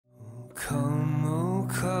Come, oh,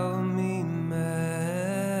 call me Emmanuel,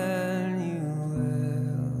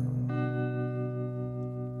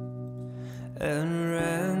 and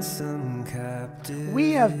ransom captive.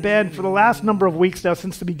 We have been, for the last number of weeks now,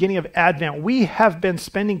 since the beginning of Advent, we have been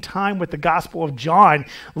spending time with the Gospel of John,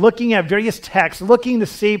 looking at various texts, looking to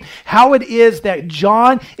see how it is that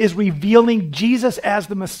John is revealing Jesus as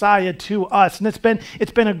the Messiah to us. And it's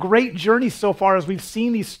been a great journey so far as we've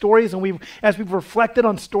seen these stories, and as we've reflected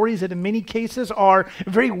on stories that in many cases are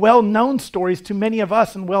very well-known stories to many of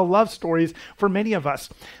us and well-loved stories for many of us.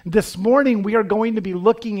 This morning, we are going to be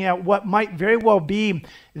looking at what might very well be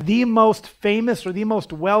the most famous or the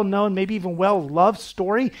most well-known, maybe even well-loved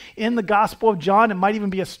story in the Gospel of John. It might even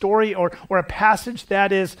be a story or a passage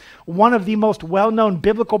that is one of the most well-known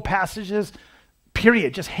biblical passages,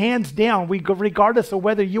 period, just hands down. Regardless of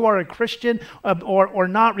whether you are a Christian or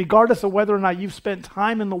not, regardless of whether or not you've spent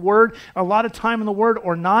time in the Word, a lot of time in the Word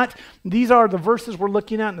or not, these are the verses we're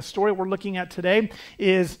looking at, and the story we're looking at today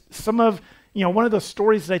is one of those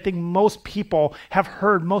stories that I think most people have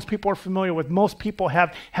heard, most people are familiar with, most people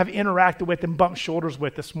have interacted with and bumped shoulders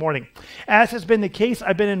with this morning. As has been the case,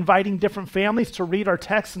 I've been inviting different families to read our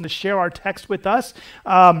text and to share our text with us,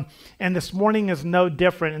 and this morning is no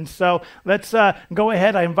different. And so let's go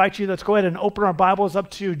ahead. I invite you, let's go ahead and open our Bibles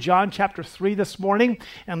up to John chapter 3 this morning,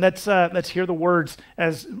 and let's hear the words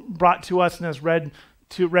as brought to us and as read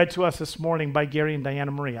to us this morning by Gary and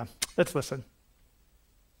Diana Maria. Let's listen.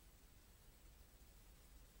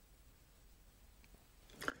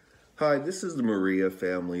 Hi, this is the Maria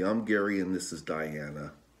family. I'm Gary and this is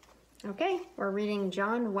Diana. Okay, we're reading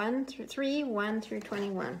John 1 through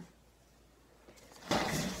 21.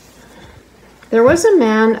 There was a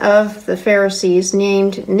man of the Pharisees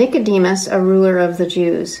named Nicodemus, a ruler of the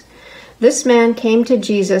Jews. This man came to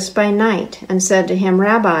Jesus by night and said to him,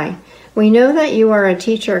 Rabbi, we know that you are a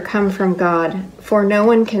teacher come from God, for no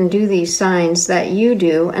one can do these signs that you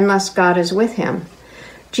do unless God is with him.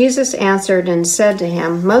 Jesus answered and said to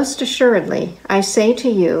him, Most assuredly, I say to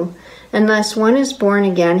you, unless one is born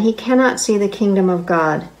again, he cannot see the kingdom of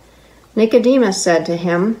God. Nicodemus said to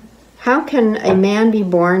him, How can a man be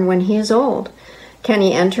born when he is old? Can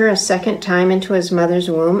he enter a second time into his mother's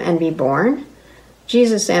womb and be born?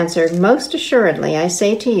 Jesus answered, Most assuredly, I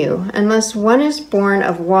say to you, unless one is born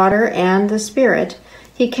of water and the Spirit,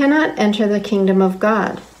 he cannot enter the kingdom of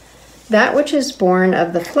God. That which is born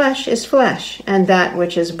of the flesh is flesh, and that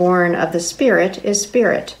which is born of the Spirit is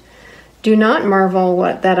spirit. Do not marvel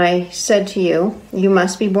that I said to you, you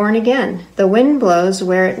must be born again. The wind blows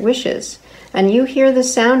where it wishes, and you hear the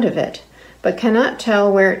sound of it, but cannot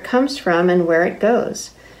tell where it comes from and where it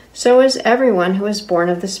goes. So is everyone who is born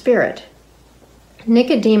of the Spirit.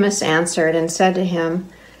 Nicodemus answered and said to him,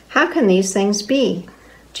 How can these things be?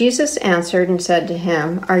 Jesus answered and said to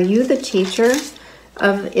him, Are you the teacher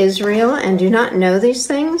of Israel and do not know these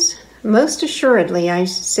things? Most assuredly, I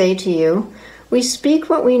say to you, we speak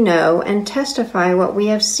what we know and testify what we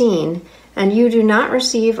have seen, and you do not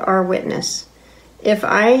receive our witness. If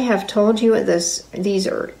I have told you these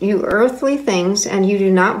earthly things and you do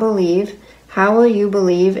not believe, how will you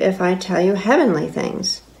believe if I tell you heavenly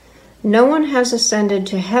things? No one has ascended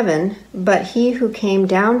to heaven but he who came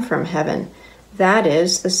down from heaven, that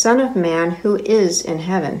is, the Son of Man who is in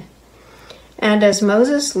heaven. And as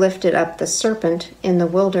Moses lifted up the serpent in the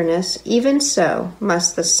wilderness, even so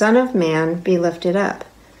must the Son of Man be lifted up,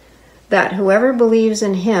 that whoever believes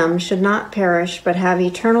in him should not perish but have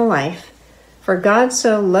eternal life. For God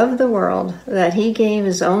so loved the world that he gave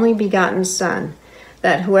his only begotten Son,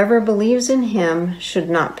 that whoever believes in him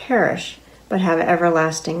should not perish but have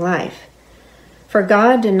everlasting life. For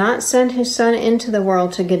God did not send his Son into the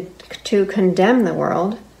world to condemn the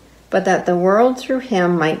world, but that the world through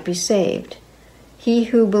him might be saved. He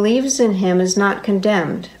who believes in him is not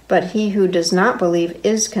condemned, but he who does not believe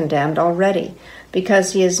is condemned already,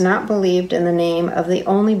 because he has not believed in the name of the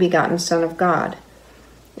only begotten Son of God.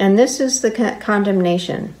 And this is the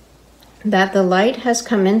condemnation, that the light has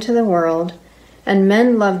come into the world, and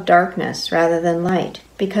men love darkness rather than light,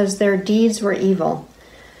 because their deeds were evil.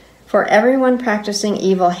 For everyone practicing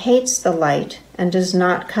evil hates the light, and does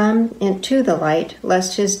not come into the light,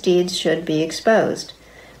 lest his deeds should be exposed.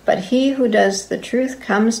 But he who does the truth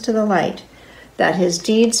comes to the light, that his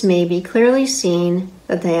deeds may be clearly seen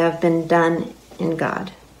that they have been done in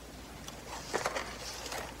God.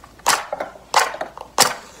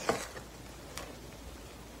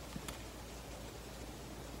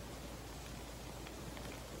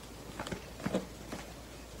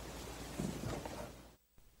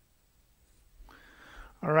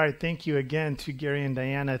 All right. Thank you again to Gary and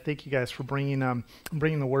Diana. Thank you guys for bringing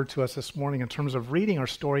the word to us this morning in terms of reading our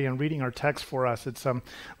story and reading our text for us. It's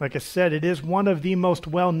like I said, it is one of the most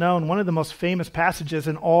well-known, one of the most famous passages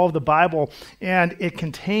in all of the Bible, and it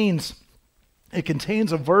contains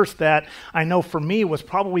a verse that I know for me was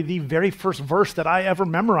probably the very first verse that I ever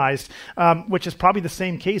memorized, which is probably the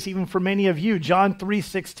same case even for many of you. John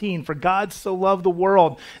 3:16, for God so loved the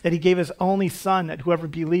world that he gave his only son, that whoever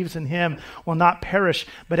believes in him will not perish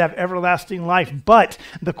but have everlasting life. But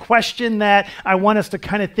the question that I want us to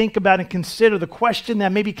kind of think about and consider, the question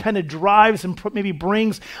that maybe kind of drives and maybe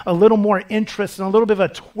brings a little more interest and a little bit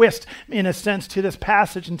of a twist in a sense to this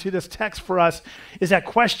passage and to this text for us, is that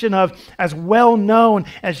question of, as well known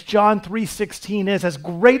as John 3:16 is, as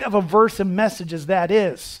great of a verse and message as that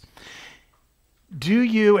is, do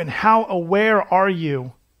you and how aware are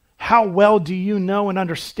you, how well do you know and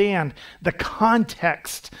understand the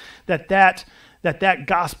context that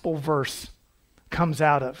gospel verse comes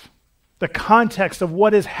out of? The context of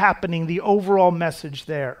what is happening, the overall message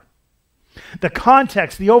there. The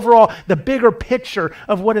context, the overall, the bigger picture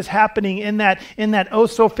of what is happening in that oh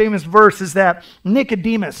so famous verse is that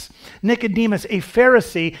Nicodemus, a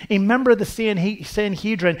Pharisee, a member of the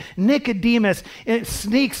Sanhedrin, Nicodemus, he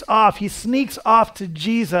sneaks off to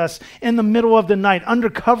Jesus in the middle of the night under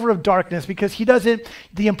cover of darkness, because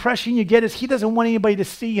the impression you get is he doesn't want anybody to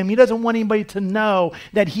see him. He doesn't want anybody to know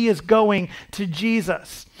that he is going to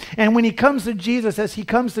Jesus. And when he comes to Jesus,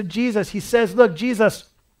 he says, look, Jesus,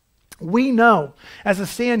 we know, as a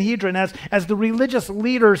Sanhedrin, as the religious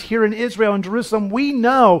leaders here in Israel and Jerusalem, we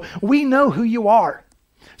know who you are.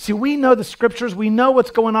 See, we know the scriptures, we know what's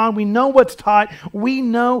going on, we know what's taught, we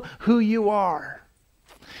know who you are.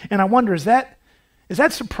 And I wonder, is that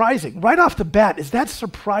surprising? Right off the bat, is that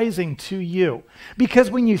surprising to you? Because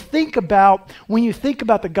when you think about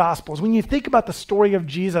the Gospels, when you think about the story of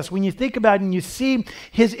Jesus, when you think about and you see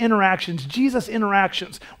his interactions, Jesus'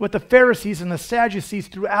 interactions with the Pharisees and the Sadducees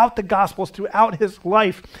throughout the Gospels, throughout his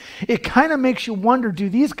life, it kind of makes you wonder, do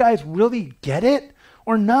these guys really get it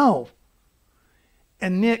or no?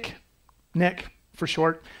 And Nick for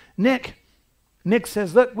short, Nick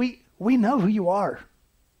says, look, we know who you are.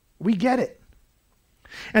 We get it.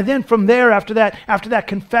 And then from there, after that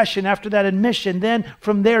confession, after that admission, then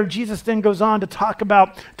from there, Jesus then goes on to talk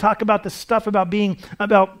about the stuff about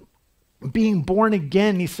being born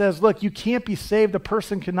again. He says, look, you can't be saved. A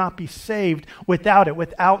person cannot be saved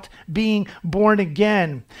without being born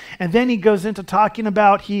again. And then he goes into talking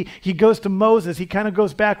about, he goes to Moses. He kind of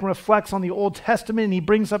goes back and reflects on the Old Testament, and he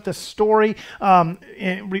brings up this story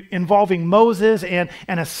involving Moses and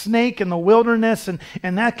a snake in the wilderness and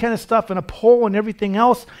that kind of stuff, and a pole and everything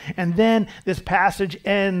else. And then this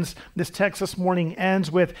text this morning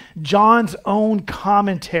ends with John's own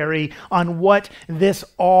commentary on what this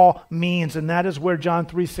all means. And that is where John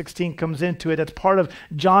 3:16 comes into it. It's part of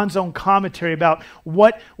John's own commentary about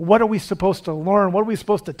what are we supposed to learn? What are we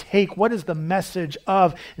supposed to take? What is the message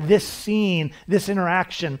of this scene, this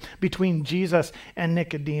interaction between Jesus and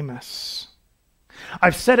Nicodemus?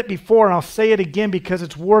 I've said it before, and I'll say it again because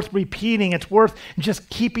it's worth repeating. It's worth just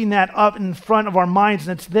keeping that up in front of our minds,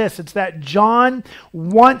 and it's that John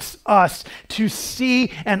wants us to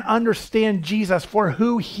see and understand Jesus for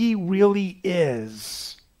who he really is.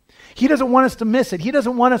 He doesn't want us to miss it. He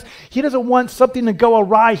doesn't want something to go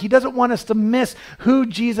awry. He doesn't want us to miss who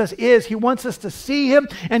Jesus is. He wants us to see him,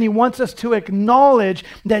 and he wants us to acknowledge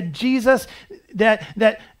that Jesus,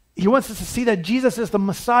 he wants us to see that Jesus is the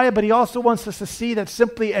Messiah, but he also wants us to see that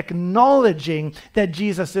simply acknowledging that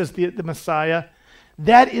Jesus is the Messiah,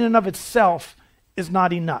 that in and of itself is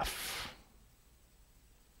not enough.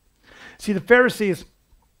 See, the Pharisees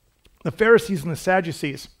and the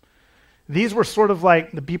Sadducees, these were sort of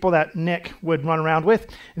like the people that Nick would run around with.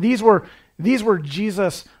 These were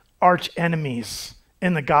Jesus' arch enemies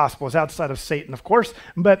in the Gospels, outside of Satan, of course.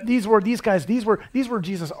 But these were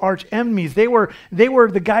Jesus' arch enemies. They were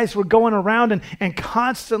the guys who were going around and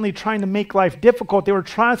constantly trying to make life difficult. They were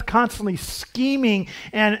constantly scheming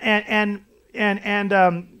and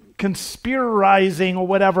conspirizing or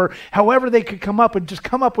whatever, however they could come up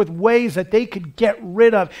with ways that they could get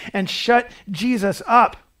rid of and shut Jesus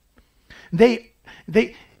up. They,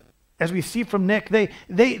 as we see from Nick,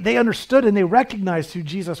 they understood and they recognized who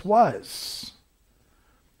Jesus was.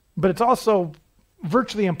 But it's also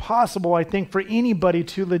virtually impossible, I think, for anybody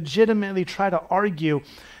to legitimately try to argue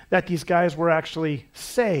that these guys were actually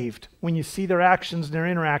saved when you see their actions and their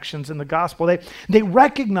interactions in the gospel. They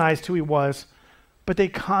recognized who he was, but they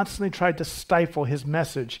constantly tried to stifle his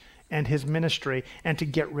message and his ministry and to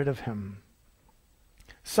get rid of him.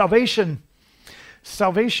 Salvation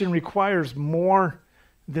requires more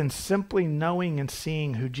than simply knowing and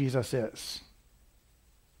seeing who Jesus is.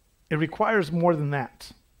 It requires more than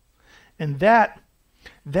that. And that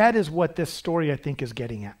is what this story, I think, is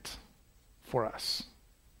getting at for us.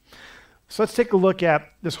 So let's take a look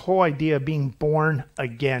at this whole idea of being born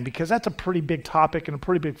again, because that's a pretty big topic and a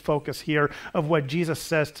pretty big focus here of what Jesus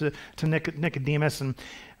says to Nicodemus. And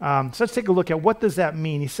so let's take a look at what does that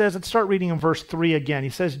mean. He says, let's start reading in verse 3 again. He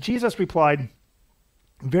says, Jesus replied,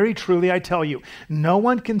 "Very truly I tell you, no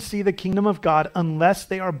one can see the kingdom of God unless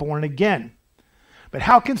they are born again. But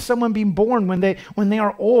how can someone be born when they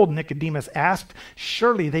are old?" Nicodemus asked.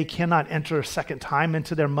 "Surely they cannot enter a second time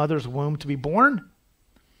into their mother's womb to be born?"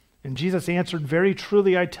 And Jesus answered, "Very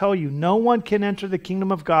truly I tell you, no one can enter the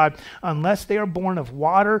kingdom of God unless they are born of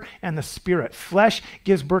water and the Spirit. Flesh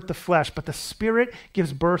gives birth to flesh, but the Spirit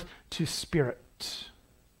gives birth to spirit."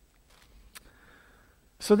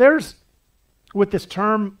 So there's, with this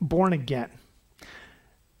term, born again,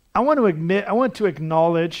 I want to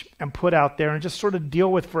acknowledge and put out there and just sort of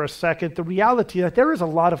deal with for a second the reality that there is a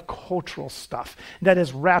lot of cultural stuff that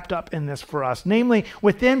is wrapped up in this for us. Namely,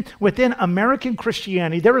 within American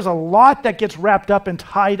Christianity, there is a lot that gets wrapped up and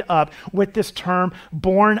tied up with this term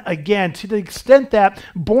born again, to the extent that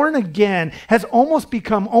born again has almost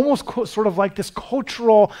become sort of like this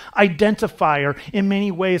cultural identifier in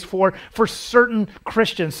many ways for certain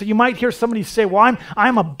Christians. So you might hear somebody say, "Well,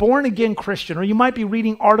 I'm a born again Christian," or you might be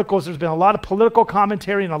reading articles. There's been a lot of political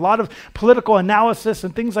commentary and a lot of political analysis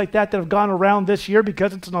and things like that have gone around this year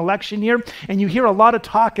because it's an election year, and you hear a lot of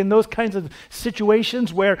talk in those kinds of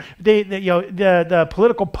situations where the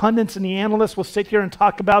political pundits and the analysts will sit here and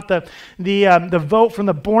talk about the vote from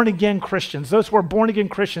the born again Christians. Those who are born again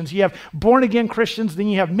Christians. You have born again Christians, then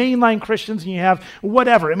you have mainline Christians, and you have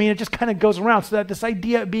whatever. I mean, it just kind of goes around. So that this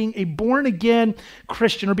idea of being a born again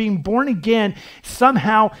Christian or being born again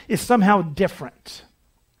is somehow different.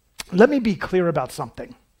 Let me be clear about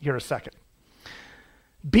something here a second.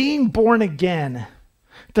 Being born again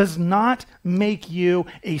does not make you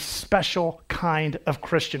a special kind of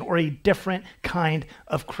Christian or a different kind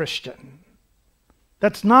of Christian.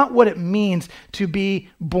 That's not what it means to be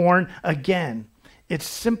born again. It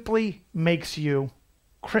simply makes you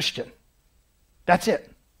Christian. That's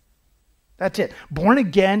it. That's it. Born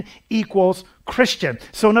again equals Christian.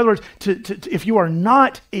 So in other words, if you are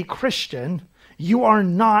not a Christian, you are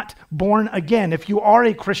not born again. If you are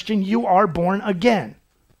a Christian, you are born again.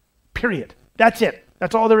 Period. That's it.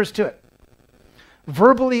 That's all there is to it.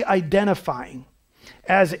 Verbally identifying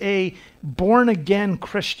as a born again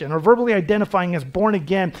Christian or verbally identifying as born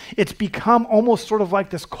again, it's become almost sort of like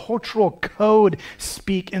this cultural code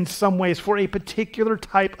speak in some ways for a particular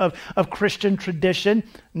type of Christian tradition,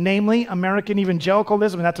 namely American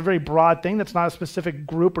evangelicalism. And that's a very broad thing. That's not a specific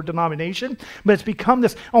group or denomination, but it's become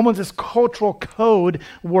this almost this cultural code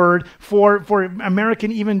word for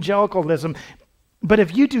American evangelicalism. But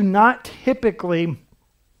if you do not typically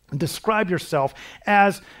describe yourself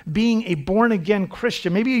as being a born-again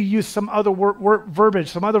Christian, maybe you use some other verbiage,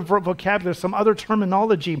 some other vocabulary, some other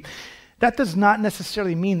terminology, that does not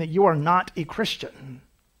necessarily mean that you are not a Christian.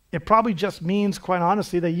 It probably just means, quite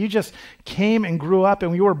honestly, that you just came and grew up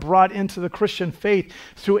and you were brought into the Christian faith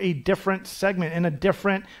through a different segment, in a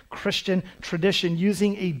different Christian tradition,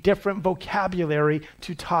 using a different vocabulary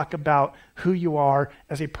to talk about who you are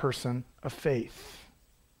as a person of faith.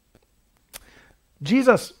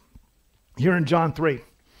 Jesus, here in John 3,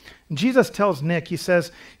 Jesus tells Nick, he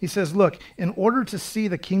says, look, in order to see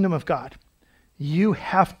the kingdom of God, you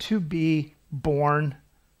have to be born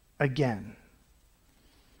again.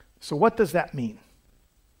 So what does that mean?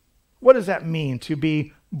 What does that mean to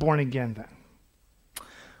be born again then?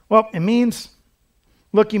 Well, it means,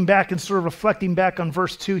 looking back and sort of reflecting back on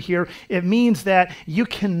verse 2 here, it means that you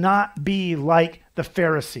cannot be like the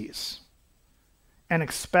Pharisees and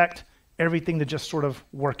expect everything to just sort of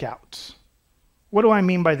work out. What do I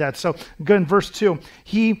mean by that? So go in verse 2.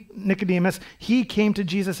 Nicodemus, he came to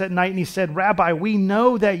Jesus at night and he said, "Rabbi, we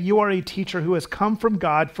know that you are a teacher who has come from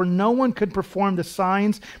God, for no one could perform the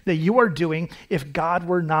signs that you are doing if God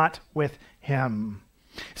were not with him."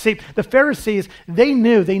 See, the Pharisees, they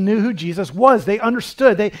knew who Jesus was. They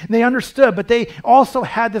understood, but they also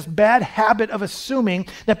had this bad habit of assuming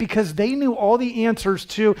that because they knew all the answers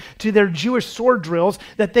to their Jewish sword drills,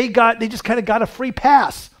 that they just kind of got a free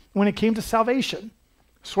pass when it came to salvation.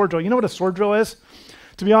 Sword drill. You know what a sword drill is?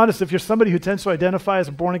 To be honest, if you're somebody who tends to identify as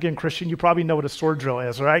a born-again Christian, you probably know what a sword drill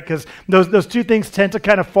is, right? Because those two things tend to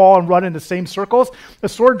kind of fall and run in the same circles. A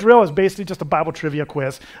sword drill is basically just a Bible trivia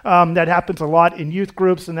quiz that happens a lot in youth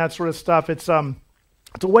groups and that sort of stuff. It's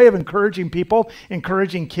It's a way of encouraging people,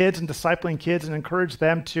 encouraging kids and discipling kids, and encourage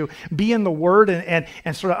them to be in the Word and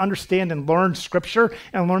sort of understand and learn Scripture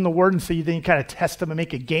and learn the Word, and so then you kind of test them and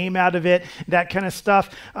make a game out of it, that kind of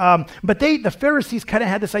stuff. But the Pharisees kind of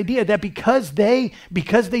had this idea that because they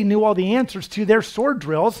knew all the answers to their sword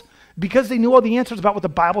drills, because they knew all the answers about what the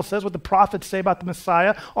Bible says, what the prophets say about the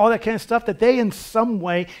Messiah, all that kind of stuff, that they in some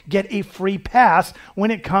way get a free pass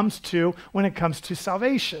when it comes to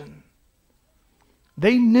salvation.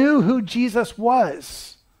 They knew who Jesus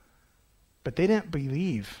was, but they didn't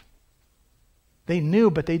believe. They knew,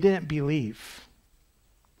 but they didn't believe.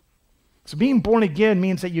 So being born again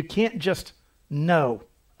means that you can't just know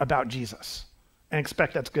about Jesus and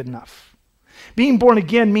expect that's good enough. Being born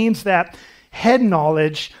again means that head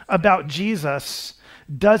knowledge about Jesus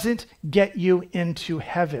doesn't get you into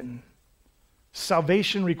heaven.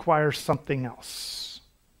 Salvation requires something else.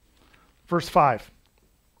 Verse 5.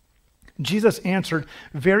 Jesus answered,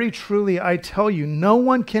 "Very truly I tell you, no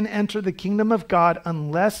one can enter the kingdom of God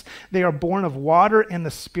unless they are born of water and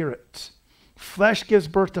the Spirit. Flesh gives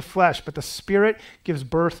birth to flesh, but the Spirit gives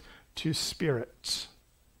birth to spirit."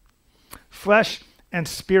 Flesh and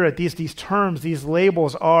spirit, these terms, these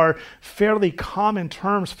labels are fairly common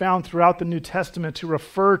terms found throughout the New Testament to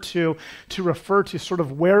refer to sort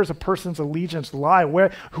of where does a person's allegiance lie,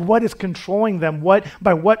 what is controlling them,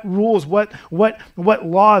 by what rules, what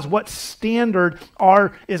laws, what standard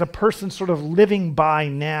is a person sort of living by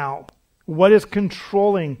now? What is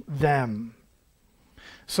controlling them?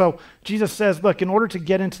 So Jesus says, look, in order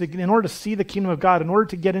to see the kingdom of God, in order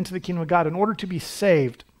to get into the kingdom of God, in order to be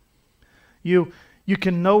saved, you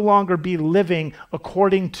can no longer be living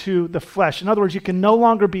according to the flesh. In other words, you can no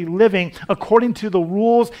longer be living according to the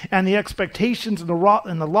rules and the expectations and the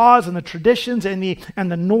laws and the traditions and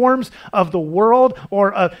the norms of the world,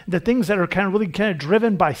 or the things that are kind of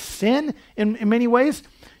driven by sin in many ways.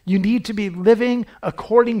 You need to be living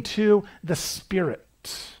according to the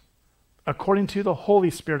Spirit, according to the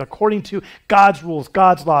Holy Spirit, according to God's rules,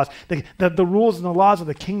 God's laws, the rules and the laws of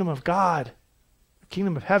the kingdom of God, the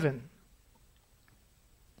kingdom of heaven.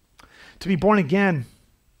 To be born again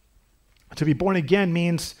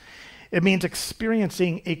means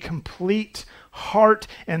experiencing a complete heart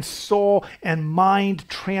and soul and mind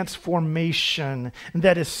transformation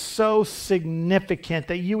that is so significant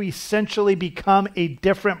that you essentially become a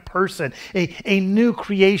different person, a new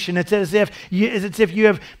creation. It's as if you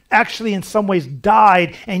have actually in some ways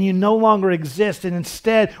died and you no longer exist, and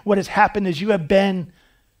instead what has happened is you have been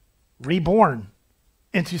reborn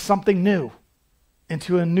into something new,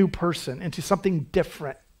 into a new person, into something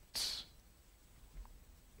different.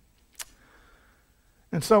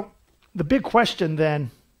 And so the big question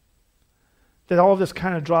then that all of this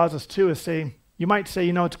kind of draws us to is you might say,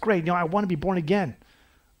 it's great. I want to be born again.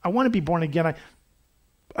 I want to be born again.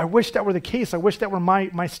 I wish that were the case. I wish that were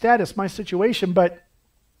my status, my situation, but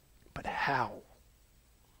how?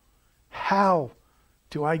 How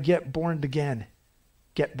do I get born again?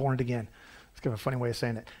 Get born again. It's kind of a funny way of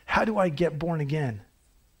saying it. How do I get born again?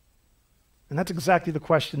 And that's exactly the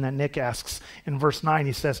question that Nick asks in verse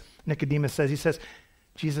 9. Nicodemus says,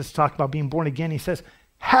 Jesus talked about being born again. He says,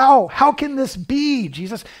 how? How can this be,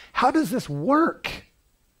 Jesus? How does this work?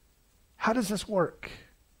 How does this work?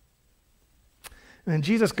 And then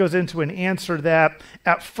Jesus goes into an answer that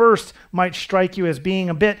at first might strike you as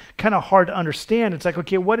being a bit kind of hard to understand. It's like,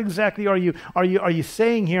 okay, what exactly are you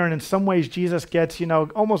saying here? And in some ways, Jesus gets,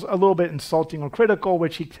 almost a little bit insulting or critical,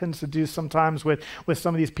 which he tends to do sometimes with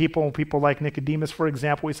some of these people like Nicodemus, for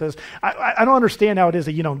example. He says, I don't understand how it is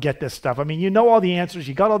that you don't get this stuff. I mean, you know all the answers,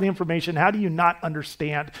 you got all the information. How do you not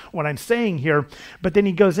understand what I'm saying here? But then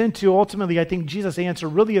he goes into, ultimately, I think Jesus' answer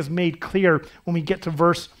really is made clear when we get to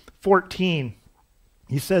verse 14.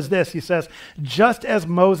 He says this, just as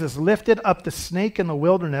Moses lifted up the snake in the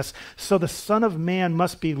wilderness, so the Son of Man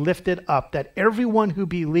must be lifted up, that everyone who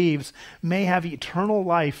believes may have eternal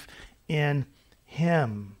life in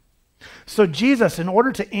him. So Jesus, in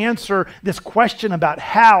order to answer this question about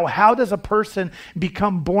how does a person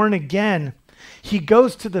become born again, he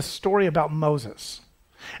goes to the story about Moses.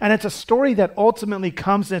 And it's a story that ultimately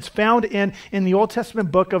comes, and it's found in the Old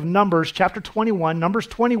Testament book of Numbers, chapter 21, Numbers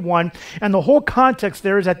 21. And the whole context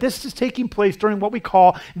there is that this is taking place during what we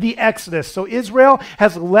call the Exodus. So Israel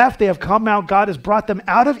has left, they have come out, God has brought them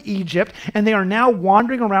out of Egypt, and they are now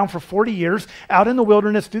wandering around for 40 years out in the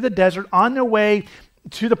wilderness through the desert on their way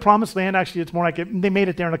to the promised land. Actually, it's more like they made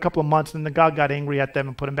it there in a couple of months, and then God got angry at them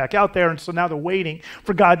and put them back out there. And so now they're waiting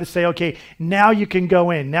for God to say, okay, now you can go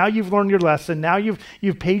in. Now you've learned your lesson. Now you've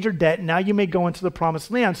paid your debt. Now you may go into the promised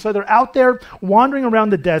land. So they're out there wandering around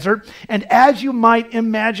the desert. And as you might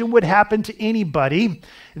imagine would happen to anybody,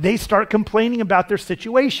 they start complaining about their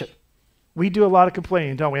situation. We do a lot of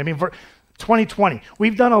complaining, don't we? I mean, for 2020.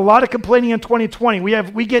 We've done a lot of complaining in 2020.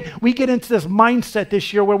 We get into this mindset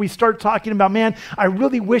this year where we start talking about, man, I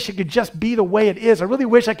really wish it could just be the way it is. I really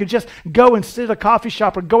wish I could just go and sit at a coffee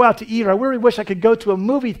shop or go out to eat. Or I really wish I could go to a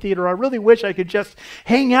movie theater. I really wish I could just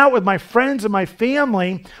hang out with my friends and my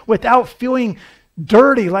family without feeling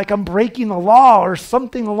dirty, like I'm breaking the law or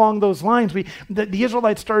something along those lines. The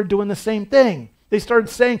Israelites started doing the same thing. They started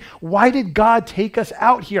saying, why did God take us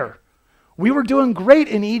out here? We were doing great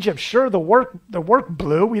in Egypt. Sure, the work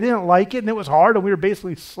blew. We didn't like it, and it was hard, and we were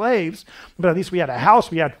basically slaves. But at least we had a house,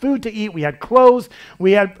 we had food to eat, we had clothes,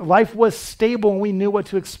 life was stable, and we knew what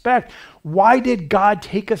to expect. Why did God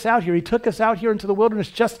take us out here? He took us out here into the wilderness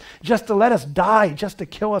just to let us die, just to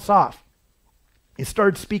kill us off. He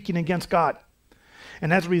started speaking against God.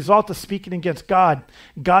 And as a result of speaking against God,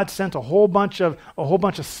 God sent a whole bunch of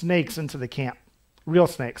snakes into the camp. Real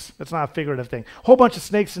snakes. That's not a figurative thing. A whole bunch of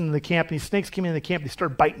snakes in the camp, and these snakes came into the camp, they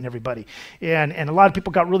started biting everybody. And a lot of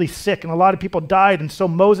people got really sick, and a lot of people died. And so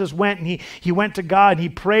Moses went, and he went to God, and he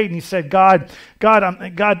prayed, and he said, God,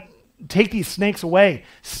 take these snakes away.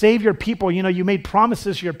 Save your people. You know, you made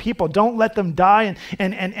promises to your people. Don't let them die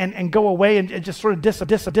and go away and just sort of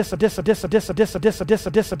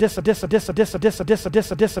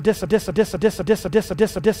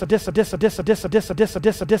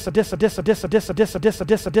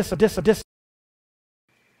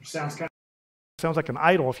sounds like an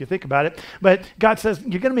idol if you think about it. But God says,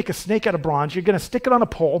 you're going to make a snake out of bronze. You're going to stick it on a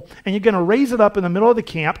pole, and you're going to raise it up in the middle of the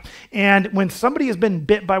camp. And when somebody has been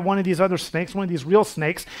bit by one of these other snakes, one of these real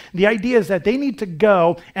snakes, the idea is that they need to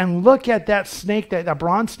go and look at that snake, that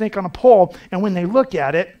bronze snake on a pole, and when they look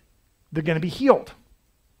at it, they're going to be healed.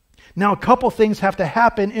 Now, a couple things have to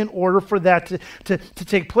happen in order for that to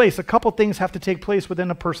take place. A couple things have to take place within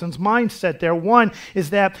a person's mindset there. One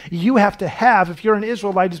is that you have to have, if you're an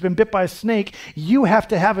Israelite who's been bit by a snake, you have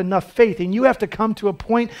to have enough faith, and you have to come to a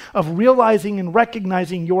point of realizing and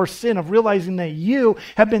recognizing your sin, of realizing that you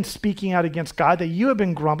have been speaking out against God, that you have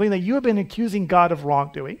been grumbling, that you have been accusing God of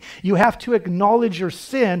wrongdoing. You have to acknowledge your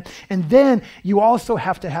sin, and then you also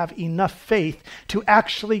have to have enough faith to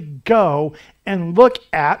actually go and look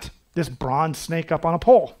at this bronze snake up on a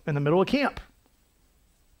pole in the middle of camp.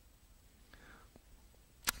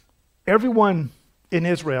 Everyone in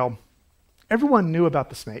Israel, everyone knew about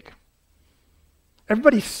the snake.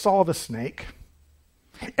 Everybody saw the snake.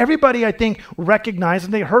 Everybody, I think, recognized,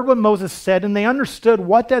 and they heard what Moses said, and they understood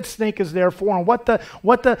what that snake is there for, and what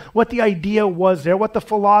the idea was there, what the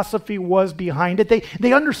philosophy was behind it.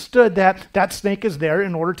 They understood that that snake is there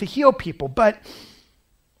in order to heal people, but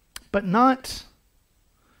not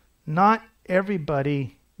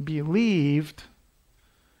everybody believed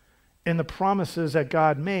in the promises that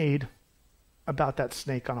God made about that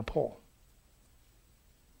snake on a pole.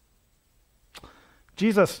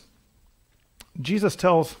 Jesus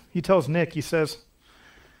tells Nick, he says,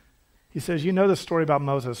 you know the story about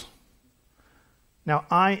Moses. Now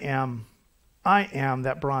I am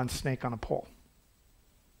that bronze snake on a pole.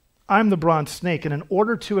 I'm the bronze snake, and in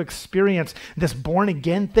order to experience this born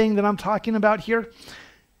again thing that I'm talking about here,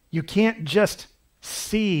 you can't just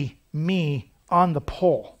see me on the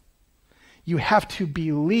pole. You have to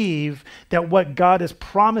believe that what God is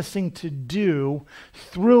promising to do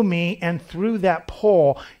through me and through that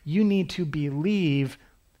pole, you need to believe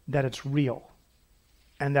that it's real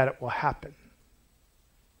and that it will happen.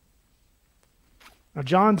 Now,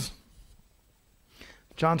 John's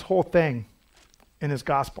whole thing in his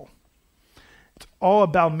gospel, it's all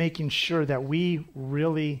about making sure that we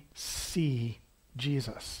really see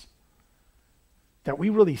Jesus, that we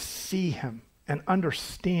really see him and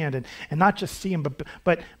understand, and not just see him,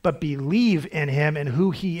 but believe in him and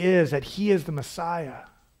who he is, that he is the Messiah.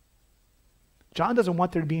 John doesn't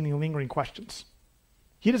want there to be any lingering questions.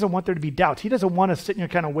 He doesn't want there to be doubts. He doesn't want to sit in here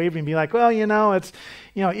kind of wavering and be like, well, is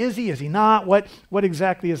he not? What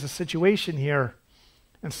exactly is the situation here?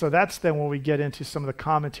 And so that's then when we get into some of the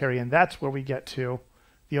commentary, and that's where we get to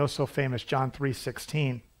the oh-so-famous John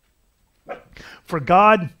 3:16. For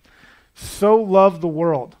God so loved the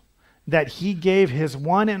world that he gave his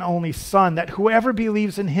one and only Son, that whoever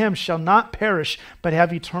believes in him shall not perish but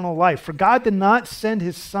have eternal life. For God did not send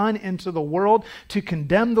his Son into the world to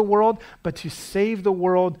condemn the world, but to save the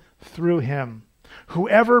world through him.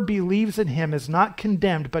 Whoever believes in him is not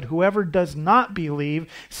condemned, but whoever does not believe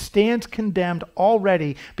stands condemned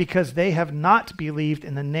already because they have not believed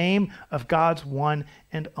in the name of God's one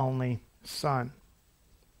and only Son.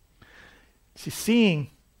 See,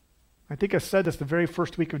 seeing, I think I said this the very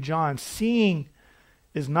first week of John, seeing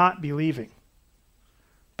is not believing,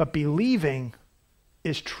 but believing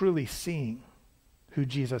is truly seeing who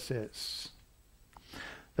Jesus is.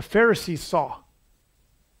 The Pharisees saw.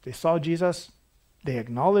 They saw Jesus. They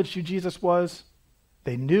acknowledged who Jesus was.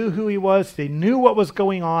 They knew who he was. They knew what was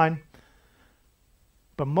going on.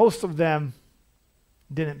 But most of them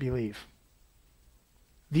didn't believe.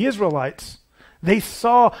 The Israelites, they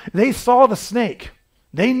saw the snake.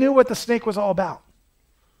 They knew what the snake was all about.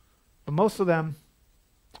 But most of them,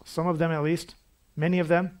 some of them at least, many of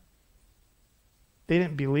them, they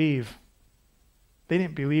didn't believe. They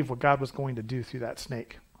didn't believe what God was going to do through that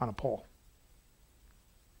snake on a pole.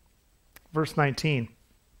 Verse 19.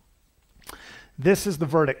 This is the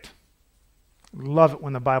verdict. Love it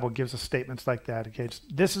when the Bible gives us statements like that. Okay,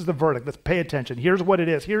 this is the verdict. Let's pay attention. Here's what it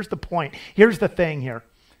is. Here's the point. Here's the thing here.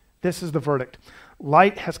 This is the verdict.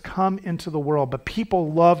 Light has come into the world, but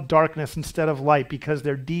people love darkness instead of light because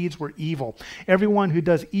their deeds were evil. Everyone who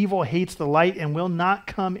does evil hates the light and will not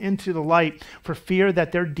come into the light for fear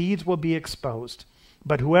that their deeds will be exposed.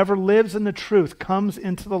 But whoever lives in the truth comes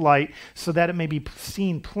into the light so that it may be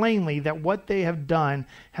seen plainly that what they have done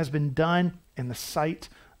has been done in the sight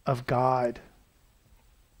of God.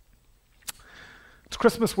 It's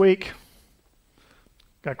Christmas week.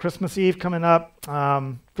 Got Christmas Eve coming up.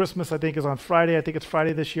 Christmas, I think, is on Friday. I think it's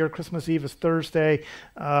Friday this year. Christmas Eve is Thursday.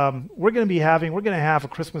 We're going to have a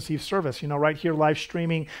Christmas Eve service, right here, live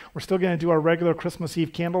streaming. We're still going to do our regular Christmas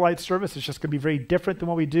Eve candlelight service. It's just going to be very different than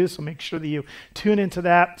what we do, so make sure that you tune into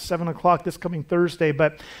that, 7 o'clock this coming Thursday.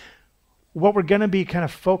 But what we're going to be kind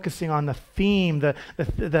of focusing on, the theme,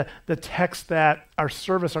 the text that our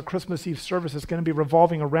Christmas Eve service is going to be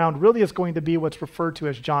revolving around, really is going to be what's referred to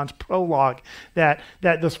as John's prologue, that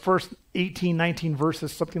those first 18, 19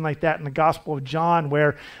 verses, something like that in the Gospel of John,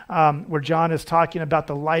 where John is talking about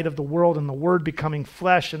the light of the world and the Word becoming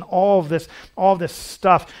flesh and all of this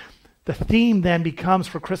stuff. The theme then becomes,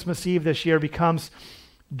 for Christmas Eve this year, becomes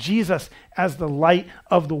Jesus as the light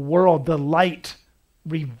of the world, the light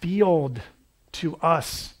revealed to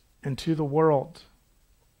us and to the world.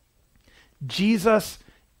 Jesus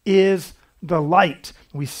is the light.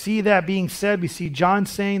 We see that being said. We see John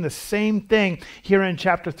saying the same thing here in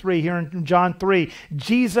chapter 3, here in John 3.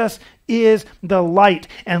 Jesus is the light.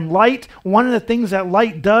 And light, one of the things that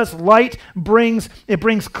light does, light brings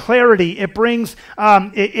clarity. It brings,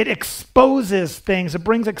 it exposes things. It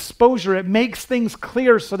brings exposure. It makes things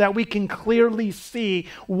clear so that we can clearly see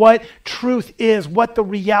what truth is, what the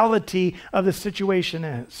reality of the situation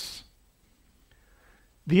is.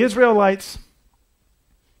 The Israelites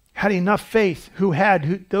had enough faith,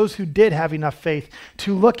 those who did have enough faith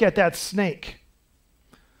to look at that snake.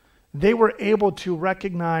 They were able to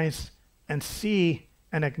recognize and see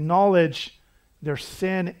and acknowledge their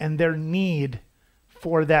sin and their need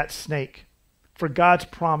for that snake, for God's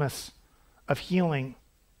promise of healing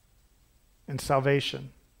and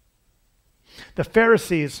salvation. The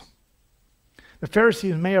Pharisees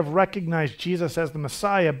may have recognized Jesus as the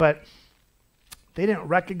Messiah, but they didn't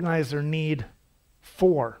recognize their need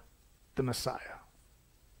for the Messiah.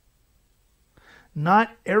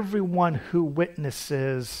 Not everyone who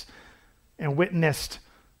witnessed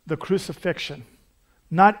the crucifixion,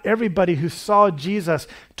 not everybody who saw Jesus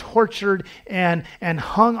tortured and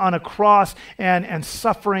hung on a cross and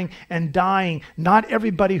suffering and dying, not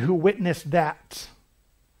everybody who witnessed that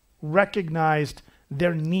recognized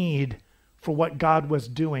their need for what God was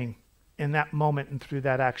doing in that moment and through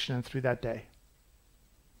that action and through that day.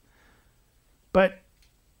 But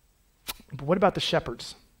what about the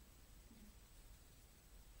shepherds?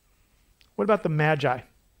 What about the Magi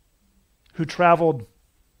who traveled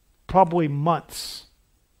probably months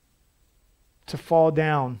to fall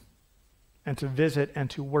down and to visit and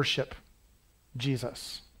to worship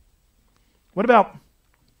Jesus? What about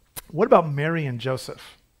Mary and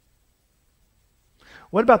Joseph?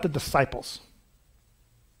 What about the disciples?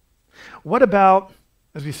 What about,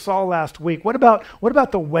 as we saw last week, what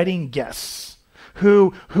about the wedding guests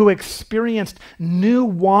who experienced new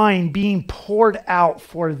wine being poured out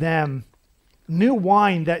for them, new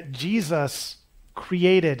wine that Jesus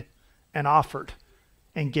created and offered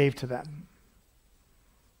and gave to them?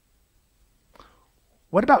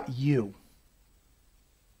 What about you?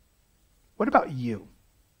 What about you?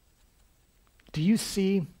 Do you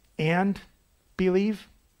see and believe?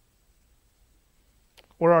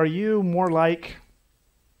 Or are you more like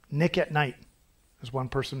Nick at Night, There's one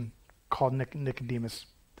person called Nicodemus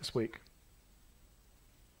this week.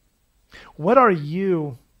 What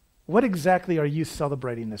exactly are you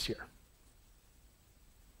celebrating this year?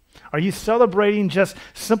 Are you celebrating just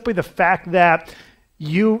simply the fact that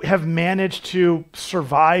you have managed to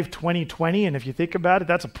survive 2020? And if you think about it,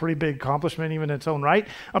 that's a pretty big accomplishment even in its own right.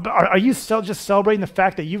 Are you just celebrating the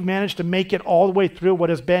fact that you've managed to make it all the way through what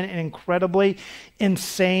has been an incredibly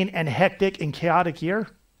insane and hectic and chaotic year?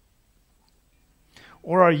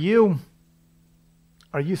 Or are you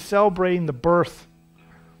celebrating the birth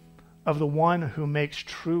of the one who makes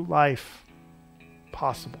true life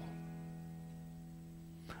possible?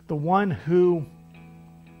 The one who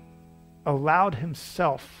allowed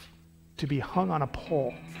himself to be hung on a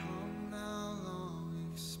pole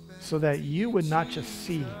so that you would not just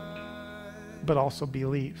see, but also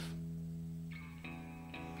believe.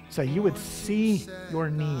 So you would see your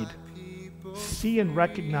need, see and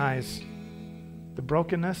recognize the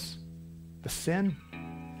brokenness, the sin,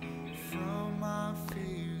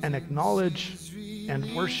 and acknowledge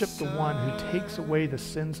and worship the one who takes away the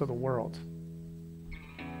sins of the world,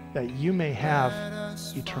 that you may have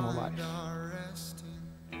eternal life.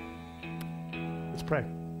 Let's pray.